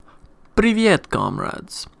Привет,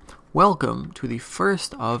 comrades! Welcome to the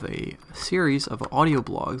first of a series of audio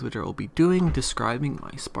blogs which I will be doing describing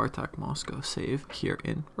my Spartak Moscow save here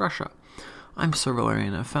in Russia. I'm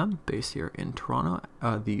ServalarianFM, based here in Toronto,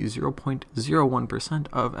 the 0.01%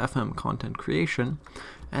 of FM content creation,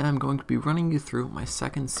 and I'm going to be running you through my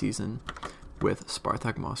second season with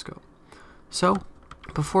Spartak Moscow. So,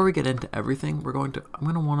 before we get into everything, I'm going to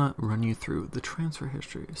want to run you through the transfer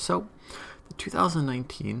history. So, the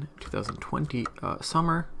 2019-2020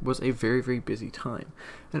 summer was a very, very busy time.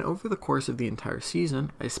 And over the course of the entire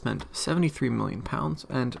season, I spent £73 million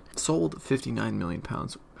and sold £59 million,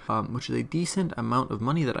 which is a decent amount of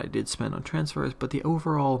money that I did spend on transfers, but the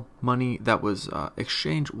overall money that was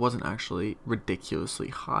exchanged wasn't actually ridiculously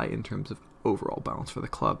high in terms of overall balance for the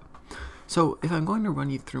club. So, if I'm going to run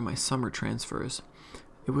you through my summer transfers,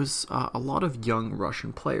 it was a lot of young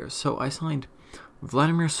Russian players. So I signed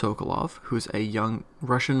Vladimir Sokolov, who's a young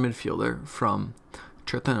Russian midfielder from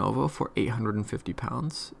Chertonovo for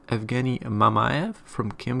 £850, Evgeny Mamayev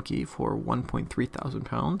from Khimki for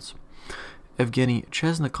 £1,300, Evgeny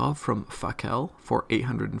Chesnikov from Fakel for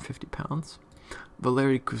 £850,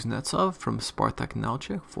 Valery Kuznetsov from Spartak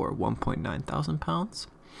Nalchik for £1,900,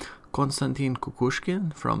 Konstantin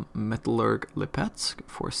Kukushkin from Metallurg Lipetsk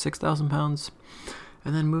for £6,000,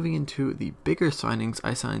 and then moving into the bigger signings,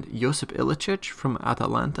 I signed Josip Ilicic from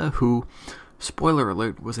Atalanta, who, spoiler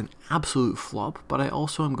alert, was an absolute flop, but I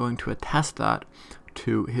also am going to attest that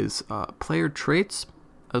to his player traits,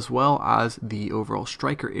 as well as the overall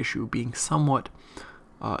striker issue being somewhat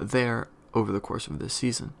there over the course of this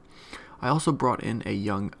season. I also brought in a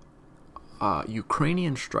young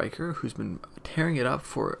Ukrainian striker who's been tearing it up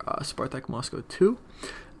for Spartak Moscow too,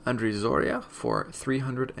 Andriy Zoria for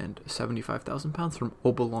 £375,000 from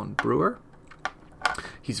Obolon Brewer.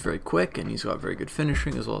 He's very quick and he's got very good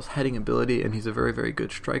finishing as well as heading ability, and he's a very, very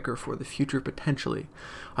good striker for the future potentially.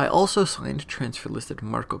 I also signed transfer listed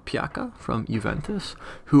Marco Piaka from Juventus,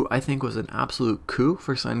 who I think was an absolute coup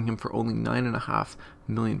for signing him for only £9.5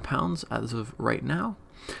 million as of right now.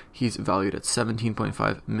 He's valued at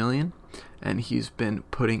 $17.5 million, and he's been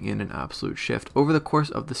putting in an absolute shift. Over the course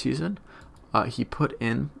of the season, he put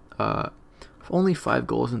in only 5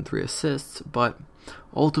 goals and 3 assists, but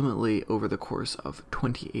ultimately, over the course of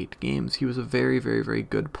 28 games, he was a very, very, very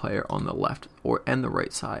good player on the left and the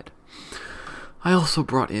right side. I also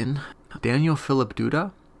brought in Daniel Filip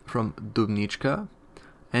Duda from Dubnička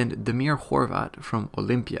and Damir Horvat from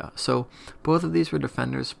Olympia. So both of these were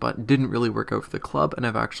defenders, but didn't really work out for the club, and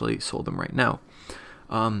I've actually sold them right now.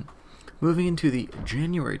 Moving into the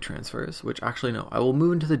January transfers, which actually no, I will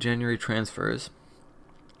move into the January transfers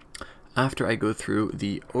after I go through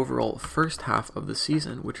the overall first half of the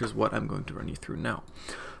season, which is what I'm going to run you through now.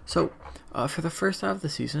 So, for the first half of the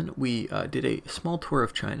season, we did a small tour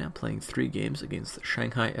of China, playing 3 games against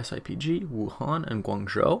Shanghai SIPG, Wuhan, and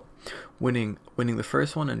Guangzhou, winning the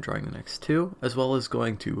first one and drawing the next 2, as well as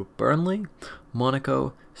going to Burnley,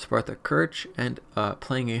 Monaco, Spartak Kerch, and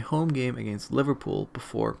playing a home game against Liverpool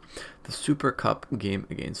before the Super Cup game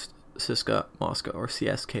against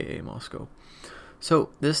CSKA Moscow. So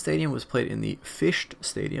this stadium was played in the Fisht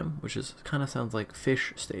Stadium, which kind of sounds like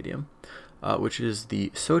Fish Stadium, which is the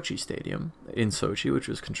Sochi Stadium in Sochi, which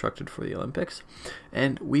was constructed for the Olympics.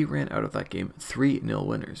 And we ran out of that game 3-0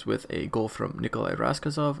 winners with a goal from Nikolai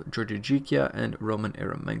Raskazov, Georgi Jikia, and Roman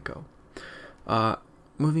Eremenko.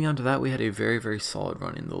 Moving on to that, we had a very, very solid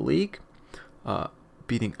run in the league,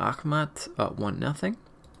 beating Akhmat 1-0.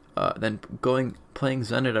 Then playing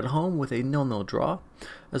Zenit at home with a 0-0 draw,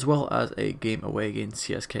 as well as a game away against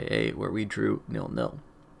CSKA where we drew 0-0.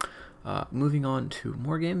 Moving on to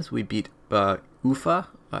more games, we beat Ufa,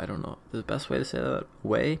 I don't know the best way to say that,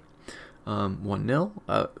 away, 1-0,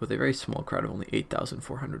 with a very small crowd of only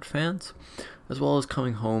 8,400 fans, as well as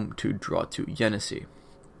coming home to draw to Yenisei.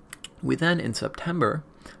 We then, in September,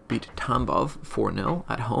 beat Tambov 4-0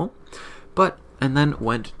 at home, and then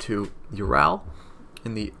went to Ural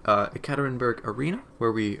in the Ekaterinburg Arena,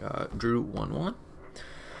 where we drew 1-1.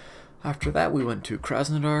 After that, we went to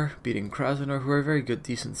Krasnodar, beating Krasnodar, who are a very good,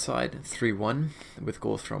 decent side, 3-1, with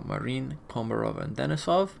goals from Marin, Komarov, and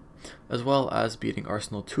Denisov, as well as beating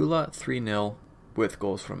Arsenal Tula 3-0, with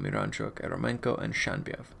goals from Miranchuk, Eremenko, and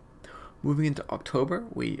Shanbiev. Moving into October,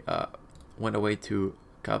 we went away to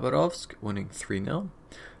Khabarovsk, winning 3-0,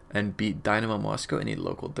 and beat Dynamo Moscow in a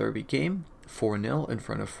local derby game, 4-0 in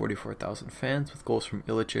front of 44,000 fans, with goals from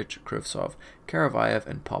Ilicic, Krivtsov, Karavayev,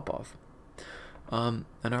 and Popov. And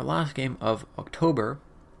our last game of October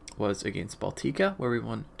was against Baltika, where we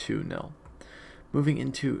won 2-0. Moving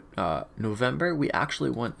into November, we actually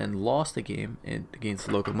went and lost a game against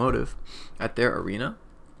Lokomotiv at their arena.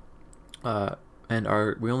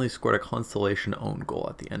 we only scored a consolation own goal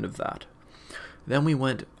at the end of that. Then we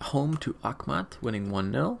went home to Akhmat, winning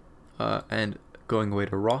 1-0, and going away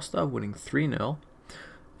to Rostov, winning 3-0,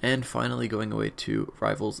 and finally going away to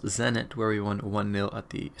rivals Zenit, where we won 1-0 at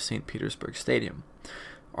the St. Petersburg Stadium.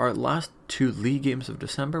 Our last 2 league games of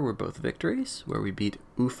December were both victories, where we beat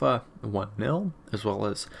Ufa 1-0, as well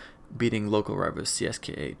as beating local rivals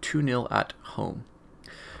CSKA 2-0 at home.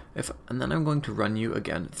 And then I'm going to run you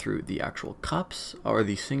again through the actual cups, or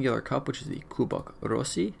the singular cup, which is the Kubok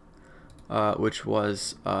Rossi, which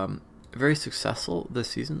was very successful this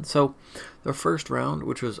season. So the first round,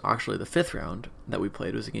 which was actually the 5th round that we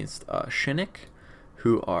played, was against Shinnik,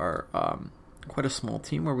 who are quite a small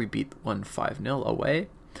team, where we beat 5-0 away.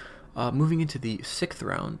 Moving into the 6th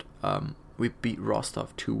round, we beat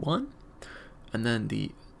Rostov 2-1, and then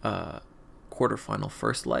the quarterfinal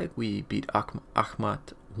first leg, we beat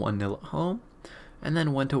Akhmat 1-0 at home, and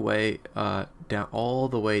then went away all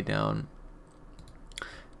the way down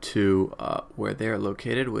to where they're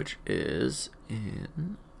located, which is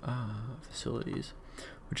in facilities,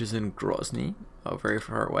 which is in Grozny, very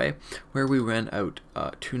far away, where we ran out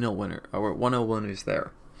 2-0 winner, or 1-0 winners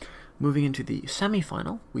there. Moving into the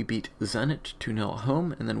semi-final, we beat Zenit 2-0 at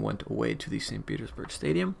home, and then went away to the St. Petersburg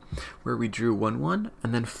Stadium, where we drew 1-1.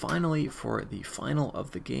 And then finally, for the final of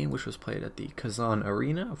the game, which was played at the Kazan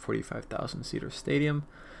Arena, a 45,000-seater stadium,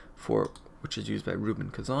 which is used by Ruben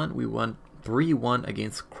Kazan, we won 3-1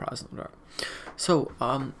 against Krasnodar. So,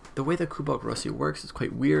 the way the Kubok Rossi works is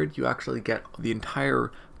quite weird. You actually get the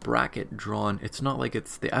entire bracket drawn. It's not like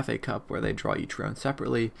it's the FA Cup where they draw each round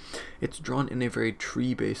separately. It's drawn in a very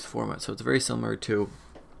tree-based format, so it's very similar to,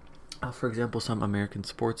 for example, some American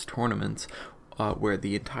sports tournaments where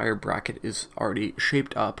the entire bracket is already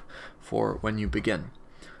shaped up for when you begin.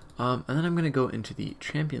 And then I'm going to go into the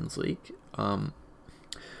Champions League.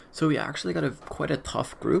 So we actually got quite a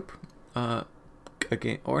tough group,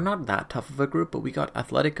 again, or not that tough of a group, but we got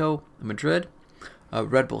Atletico Madrid,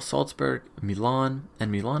 Red Bull Salzburg, Milan,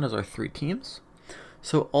 and Milan as our 3 teams.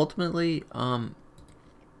 So ultimately,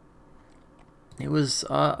 it was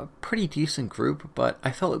a pretty decent group, but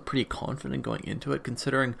I felt pretty confident going into it,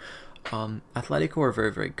 considering Atletico are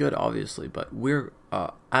very, very good, obviously, but we're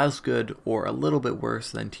as good or a little bit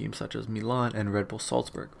worse than teams such as Milan and Red Bull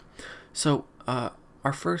Salzburg. So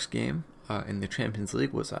our first game in the Champions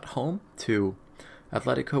League was at home to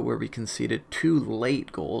Atletico, where we conceded 2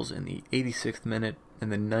 late goals in the 86th minute and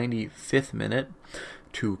the 95th minute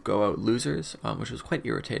to go out losers, which was quite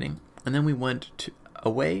irritating. And then we went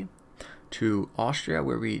away to Austria,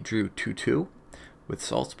 where we drew 2-2 with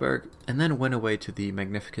Salzburg, and then went away to the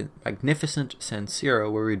magnificent San Siro,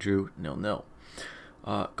 where we drew 0-0.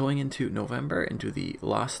 Going into November, into the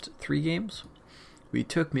last 3 games, we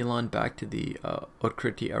took Milan back to the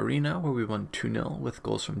Otkriti Arena, where we won 2-0 with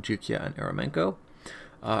goals from Jukia and Eremenko.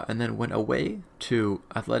 And then went away to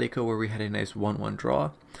Atletico, where we had a nice 1-1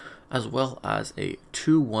 draw, as well as a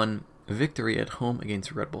 2-1 victory at home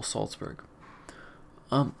against Red Bull Salzburg.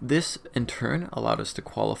 This, in turn, allowed us to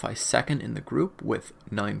qualify second in the group with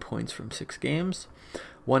 9 points from 6 games,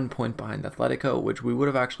 1 point behind Atletico, which we would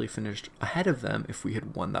have actually finished ahead of them if we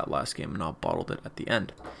had won that last game and not bottled it at the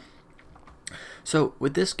end. So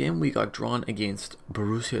with this game, we got drawn against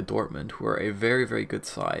Borussia Dortmund, who are a very, very good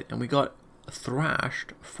side, and we got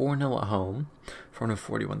thrashed 4-0 at home in front of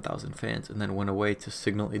 41,000 fans, and then went away to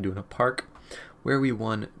Signal Iduna Park, where we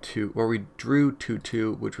drew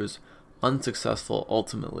 2-2, which was unsuccessful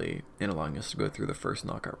ultimately in allowing us to go through the first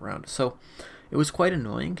knockout round. So it was quite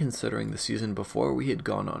annoying, considering the season before we had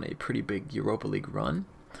gone on a pretty big Europa League run,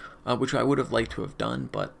 which I would have liked to have done,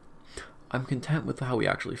 but I'm content with how we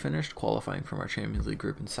actually finished, qualifying from our Champions League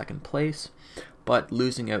group in 2nd place, but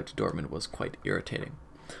losing out to Dortmund was quite irritating.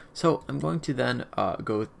 So I'm going to then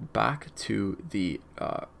go back to the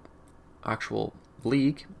actual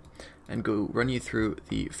league and go run you through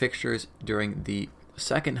the fixtures during the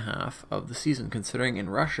second half of the season, considering in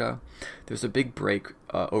Russia there's a big break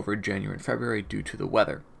over January and February due to the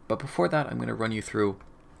weather. But before that, I'm going to run you through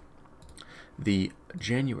the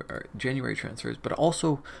January transfers, but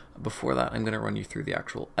also before that, I'm going to run you through the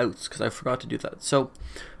actual outs, because I forgot to do that. So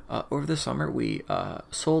over the summer, we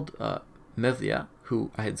sold Mevlia,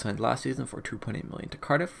 who I had signed last season for 2.8 million to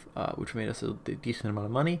Cardiff, which made us a decent amount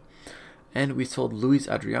of money. And we sold Luis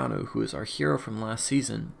Adriano, who is our hero from last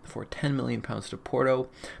season, for £10 million to Porto,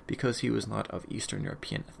 because he was not of Eastern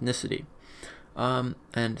European ethnicity.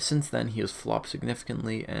 And since then, he has flopped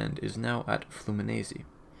significantly and is now at Fluminense.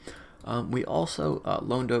 We also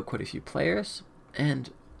loaned out quite a few players,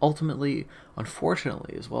 and ultimately,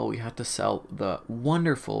 unfortunately as well, we had to sell the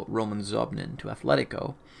wonderful Roman Zobnin to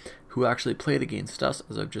Atletico, who actually played against us,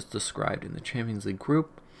 as I've just described, in the Champions League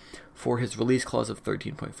group, for his release clause of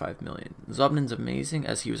 13.5 million. Zobnin's amazing,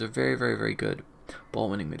 as he was a very, very, very good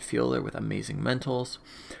ball-winning midfielder with amazing mentals.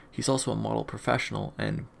 He's also a model professional,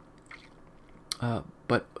 and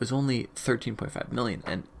but was only 13.5 million.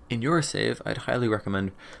 And in your save, I'd highly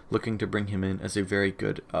recommend looking to bring him in as a very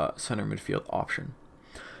good center midfield option.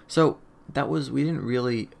 So we didn't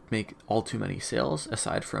really make all too many sales,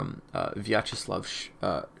 aside from Vyacheslav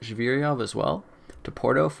Zhviryov as well, to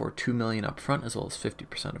Porto for 2 million up front, as well as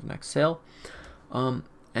 50% of next sale.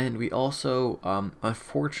 And we also,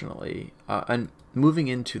 unfortunately, and moving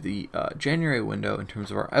into the January window in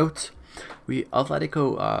terms of our outs,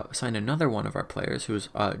 Atletico signed another one of our players, who is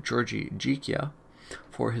Georgi Gikia,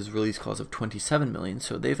 for his release clause of 27 million.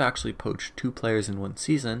 So they've actually poached 2 players in one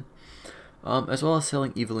season, as well as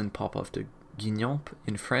selling Evelyn Popov to Guingamp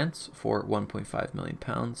in France for 1.5 million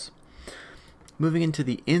pounds. Moving into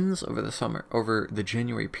the ins over the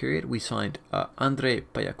January period, we signed Andrzej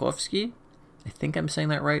Pajakovski, I think I'm saying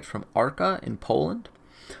that right, from Arka in Poland,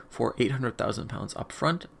 for 800,000 pounds up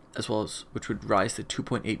front, as well as, which would rise to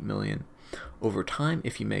 2.8 million over time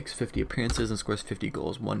if he makes 50 appearances and scores 50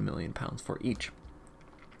 goals, 1 million pounds for each.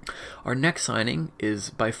 Our next signing is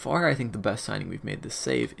by far, I think, the best signing we've made this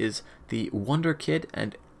save, is the wonder kid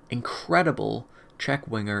and incredible Czech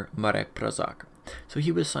winger Marek Prazak. So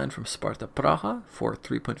he was signed from Spartak Praha for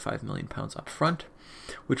 3.5 million pounds up front,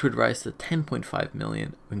 which would rise to 10.5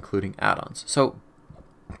 million including add-ons. So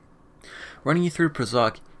running you through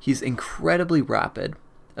Prazak, he's incredibly rapid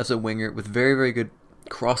as a winger with very, very good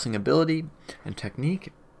crossing ability and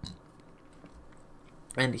technique.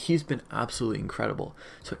 And he's been absolutely incredible.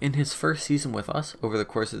 So in his first season with us, over the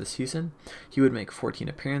course of the season, he would make 14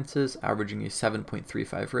 appearances, averaging a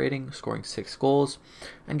 7.35 rating, scoring 6 goals,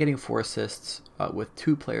 and getting 4 assists with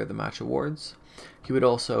 2 Player of the Match awards. He would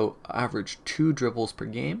also average 2 dribbles per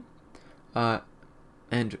game,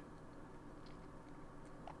 and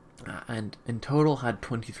in total had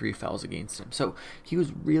 23 fouls against him. So he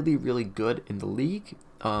was really, really good in the league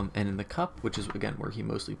and in the cup, which is, again, where he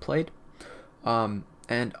mostly played.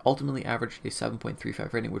 And ultimately averaged a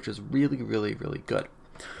 7.35 rating, which is really, really, really good.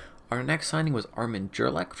 Our next signing was Armin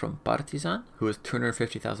Jurlek from Partizan, who is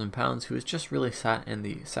 250,000 pounds, who has just really sat in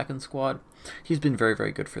the second squad. He's been very,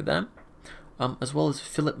 very good for them. As well as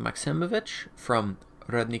Filip Maksimovic from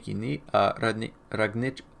Radnički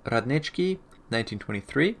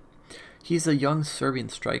 1923. He's a young Serbian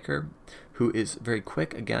striker who is very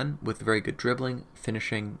quick, again, with very good dribbling,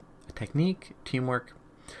 finishing technique, teamwork.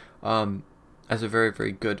 As a very,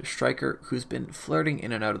 very good striker who's been flirting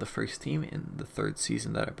in and out of the first team in the 3rd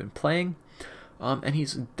season that I've been playing. And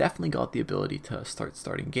he's definitely got the ability to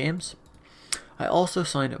starting games. I also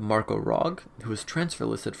signed Marco Rog, who was transfer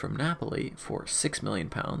listed from Napoli for 6 million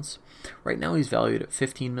pounds. Right now he's valued at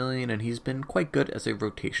 15 million, and he's been quite good as a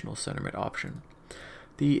rotational center mid option.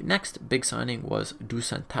 The next big signing was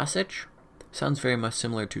Dusan Tasic. Sounds very much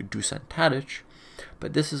similar to Dusan Tadic,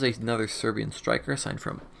 but this is another Serbian striker signed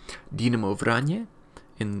from Dinamo Vranje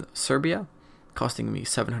in Serbia, costing me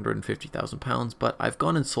 750,000 pounds, but I've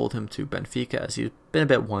gone and sold him to Benfica as he's been a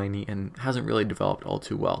bit whiny and hasn't really developed all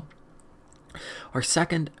too well. Our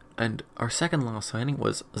second last signing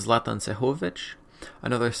was Zlatan Sehovic,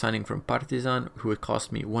 another signing from Partizan, who would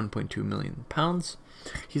cost me 1.2 million pounds.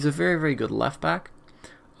 He's a very, very good left back,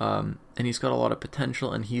 and he's got a lot of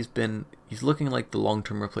potential, and he's looking like the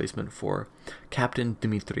long-term replacement for captain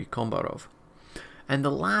Dmitry Kombarov. And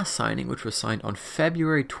the last signing, which was signed on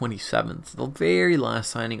February 27th, the very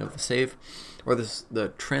last signing of the save, or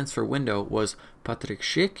the transfer window, was Patrik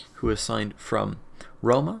Schick, who was signed from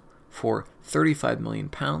Roma for 35 million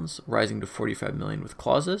pounds, rising to 45 million with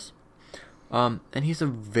clauses. And he's a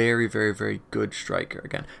very, very, very good striker.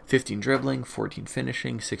 Again, 15 dribbling, 14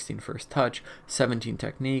 finishing, 16 first touch, 17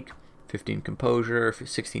 technique, 15 composure,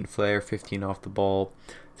 16 flair, 15 off the ball,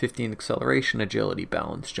 15 acceleration, agility,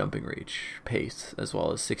 balance, jumping reach, pace, as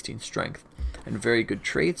well as 16 strength. And very good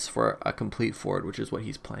traits for a complete forward, which is what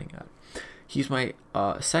he's playing at. He's my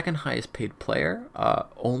second highest paid player,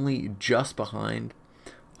 only just behind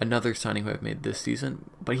another signing who I've made this season,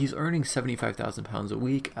 but he's earning 75,000 pounds a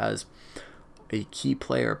week as a key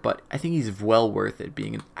player, but I think he's well worth it,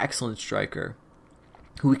 being an excellent striker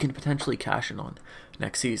who we can potentially cash in on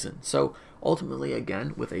next season. So ultimately,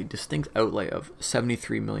 again, with a distinct outlay of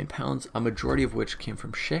 73 million pounds, a majority of which came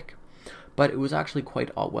from Schick, but it was actually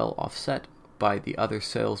quite well offset by the other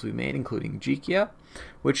sales we made, including Gikia,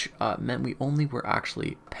 which meant we only were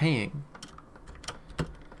actually paying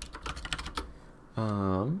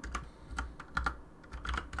 14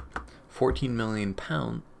 million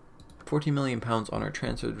pounds on our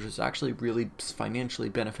transfers, which is actually really financially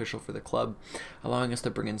beneficial for the club, allowing us to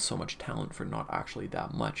bring in so much talent for not actually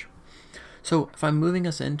that much. So if I'm moving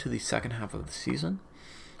us into the second half of the season,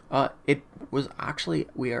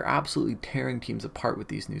 we are absolutely tearing teams apart with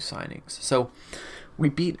these new signings. So we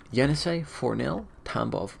beat Yenisei 4-0,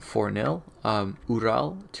 Tambov 4-0,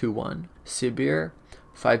 Ural 2-1, Sibir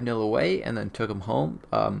 5-0 away, and then took them home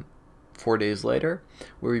 4 days later,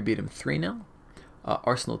 where we beat them 3-0.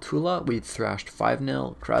 Arsenal Tula, we thrashed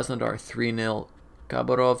 5-0, Krasnodar 3-0,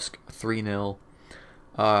 Khabarovsk 3-0.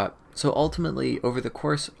 So ultimately, over the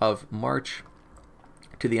course of March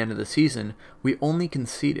to the end of the season, we only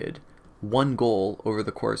conceded 1 goal over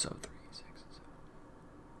the course of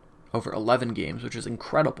over 11 games, which is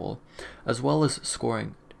incredible, as well as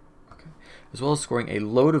scoring a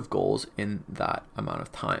load of goals in that amount of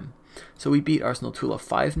time. So we beat Arsenal Tula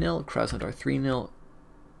 5-0, Krasnodar 3-0,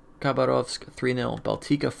 Khabarovsk 3-0,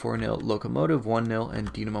 Baltika 4-0, Lokomotiv 1-0,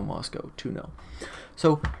 and Dynamo Moscow 2-0.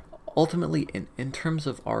 So ultimately, in terms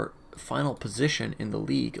of our final position in the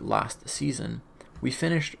league last season, we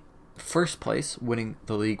finished first place, winning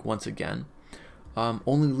the league once again,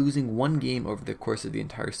 only losing 1 game over the course of the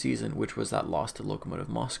entire season, which was that loss to Lokomotiv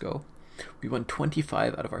Moscow. We won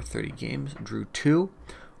 25 out of our 30 games, drew 2,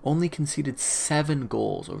 only conceded 7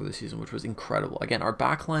 goals over the season, which was incredible. Again, our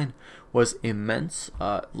backline was immense,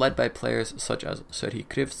 led by players such as Serhii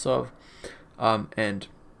Krivtsov and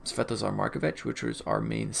Svetozar Markovic, which was our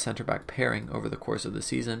main center-back pairing over the course of the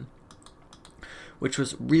season, which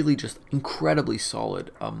was really just incredibly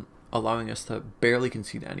solid, allowing us to barely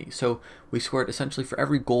concede any. So we scored, essentially for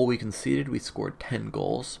every goal we conceded, we scored 10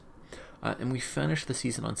 goals. And we finished the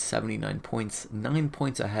season on 79 points, 9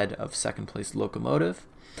 points ahead of second place Lokomotiv,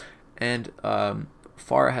 and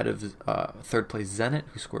far ahead of third place Zenit,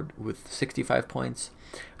 who scored with 65 points,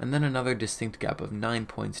 and then another distinct gap of 9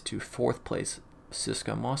 points to fourth place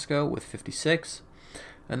Spartak Moscow with 56,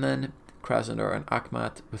 and then Krasnodar and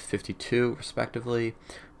Akhmat with 52 respectively,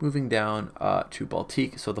 moving down to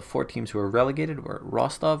Baltika. So the 4 teams who were relegated were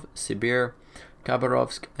Rostov, Sibir,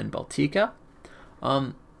 Khabarovsk, and Baltika,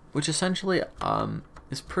 which essentially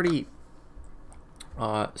is pretty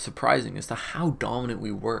surprising as to how dominant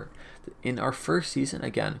we were. In our first season,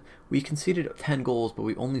 again, we conceded 10 goals, but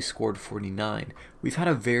we only scored 49. We've had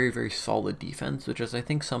a very, very solid defense, which is, I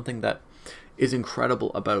think, something that is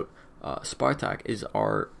incredible about Spartak, is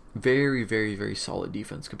our very, very, very solid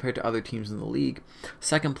defense compared to other teams in the league.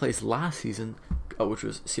 Second place last season, which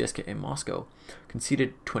was CSKA Moscow,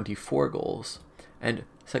 conceded 24 goals. And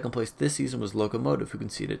second place this season was Lokomotiv, who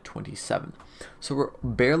conceded 27. So we're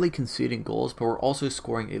barely conceding goals, but we're also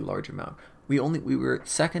scoring a large amount. We were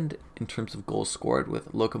second in terms of goals scored,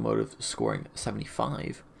 with Lokomotiv scoring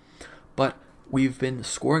 75. But we've been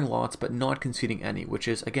scoring lots, but not conceding any, which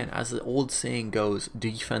is, again, as the old saying goes,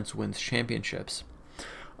 defense wins championships,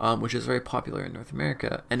 which is very popular in North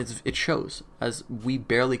America. And it shows, as we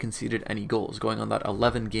barely conceded any goals, going on that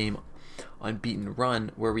 11-game unbeaten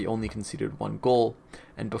run where we only conceded 1 goal.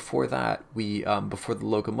 And before that, before the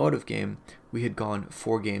Lokomotiv game, we had gone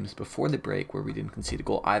 4 games before the break where we didn't concede a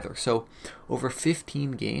goal either. So over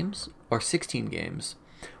 15 games or 16 games,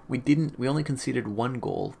 we only conceded 1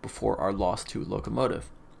 goal before our loss to Lokomotiv,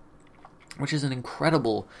 which is an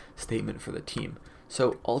incredible statement for the team.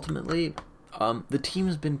 So ultimately, the team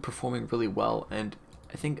has been performing really well, and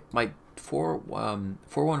I think my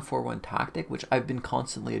 4-1-4-1 tactic, which I've been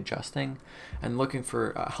constantly adjusting and looking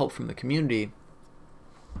for help from the community,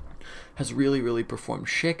 has really, really performed.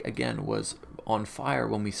 Schick, again, was on fire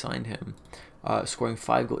when we signed him, scoring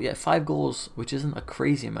 5 goals. Yeah, 5 goals, which isn't a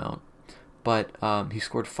crazy amount, but he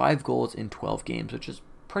scored 5 goals in 12 games, which is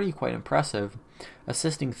quite impressive,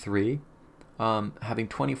 assisting 3, having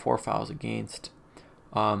 24 fouls against,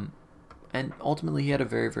 and ultimately he had a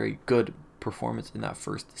very, very good performance in that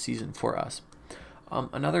first season for us.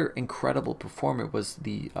 Another incredible performer was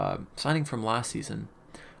the signing from last season,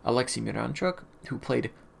 Alexei Miranchuk, who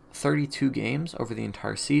played 32 games over the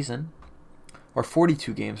entire season, or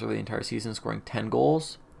 42 games over the entire season, scoring 10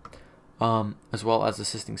 goals, as well as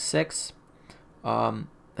assisting 6, and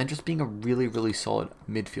just being a really, really solid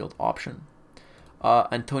midfield option.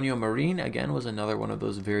 Antonio Marin, again, was another one of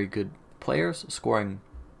those very good players, scoring...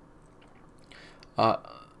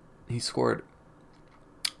 he scored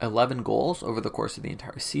 11 goals over the course of the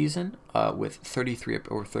entire season, with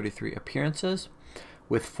 33 appearances,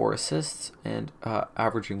 with 4 assists, and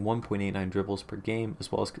averaging 1.89 dribbles per game,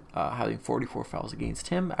 as well as having 44 fouls against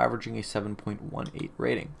him, averaging a 7.18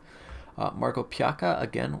 rating. Marko Piaka,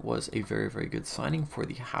 again, was a very, very good signing for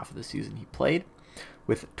the half of the season he played,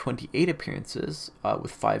 with 28 appearances,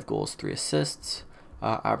 with 5 goals, 3 assists,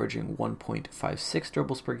 averaging 1.56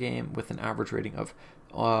 dribbles per game with an average rating of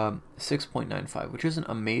 6.95, which isn't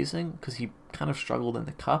amazing because he kind of struggled in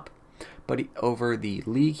the cup, but over the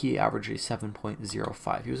league he averaged a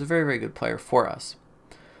 7.05. He was a very, very good player for us.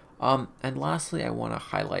 And lastly, I want to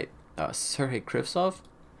highlight Sergei Krivtsov,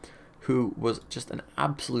 who was just an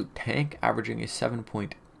absolute tank, averaging a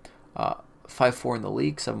 7.54 in the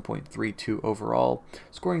league, 7.32 overall,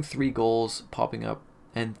 scoring 3 goals, popping up,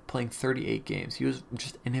 and playing 38 games. He was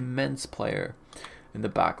just an immense player in the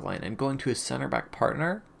back line. And going to his center back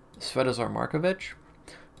partner, Svetozar Markovic.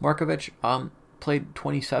 Markovic played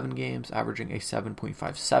 27 games, averaging a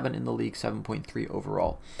 7.57 in the league, 7.3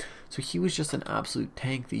 overall. So he was just an absolute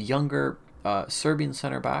tank. The younger Serbian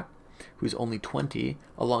center back, who's only 20,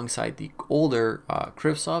 alongside the older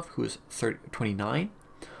Krivtsov, who is 29.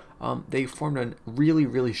 They formed a really,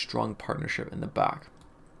 really strong partnership in the back.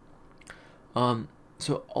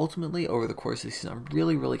 So ultimately, over the course of the season, I'm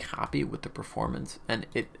really, really happy with the performance. And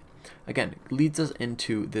it, again, leads us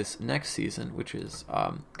into this next season, which is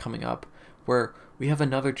coming up, where we have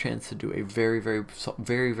another chance to do a very, very,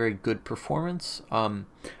 very, very good performance and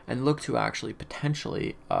look to actually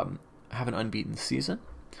potentially have an unbeaten season.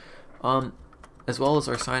 As well as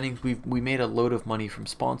our signings, we made a load of money from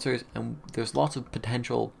sponsors, and there's lots of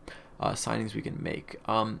potential signings we can make.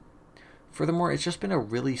 Furthermore, it's just been a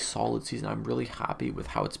really solid season. I'm really happy with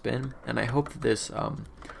how it's been, and I hope that this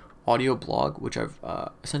audio blog, which I've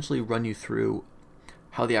essentially run you through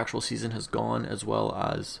how the actual season has gone, as well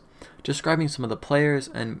as describing some of the players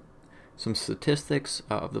and some statistics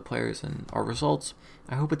of the players and our results,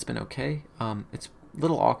 I hope it's been okay. It's a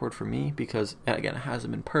little awkward for me because, again, it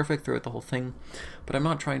hasn't been perfect throughout the whole thing, but I'm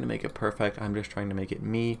not trying to make it perfect. I'm just trying to make it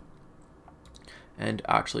me, and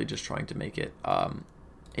actually just trying to make it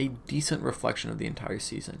a decent reflection of the entire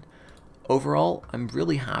season. Overall, I'm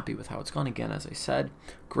really happy with how it's gone. Again, as I said,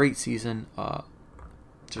 great season,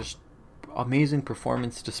 just amazing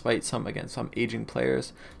performance despite some aging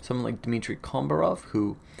players. Someone like Dmitry Kombarov,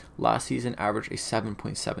 who last season averaged a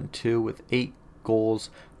 7.72 with 8 goals,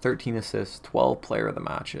 13 assists, 12 player of the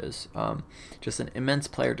matches. Just an immense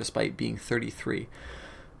player despite being 33.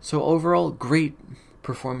 So overall, great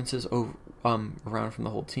performances around from the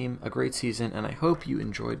whole team. A great season, and I hope you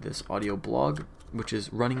enjoyed this audio blog, which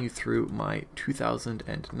is running you through my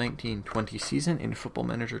 2019-20 season in Football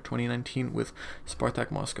Manager 2019 with Spartak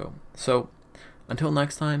Moscow. So until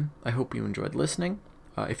next time, I hope you enjoyed listening.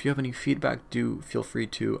 If you have any feedback, do feel free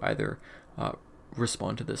to either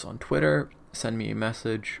respond to this on Twitter, send me a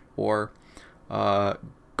message, or go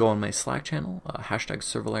on my Slack channel,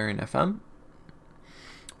 #ServalarianFM,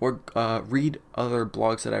 or read other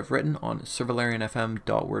blogs that I've written on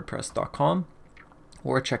servalarianfm.wordpress.com,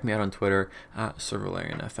 or check me out on Twitter at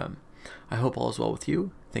ServalarianFM. I hope all is well with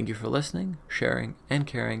you. Thank you for listening, sharing, and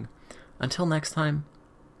caring. Until next time,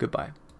 goodbye.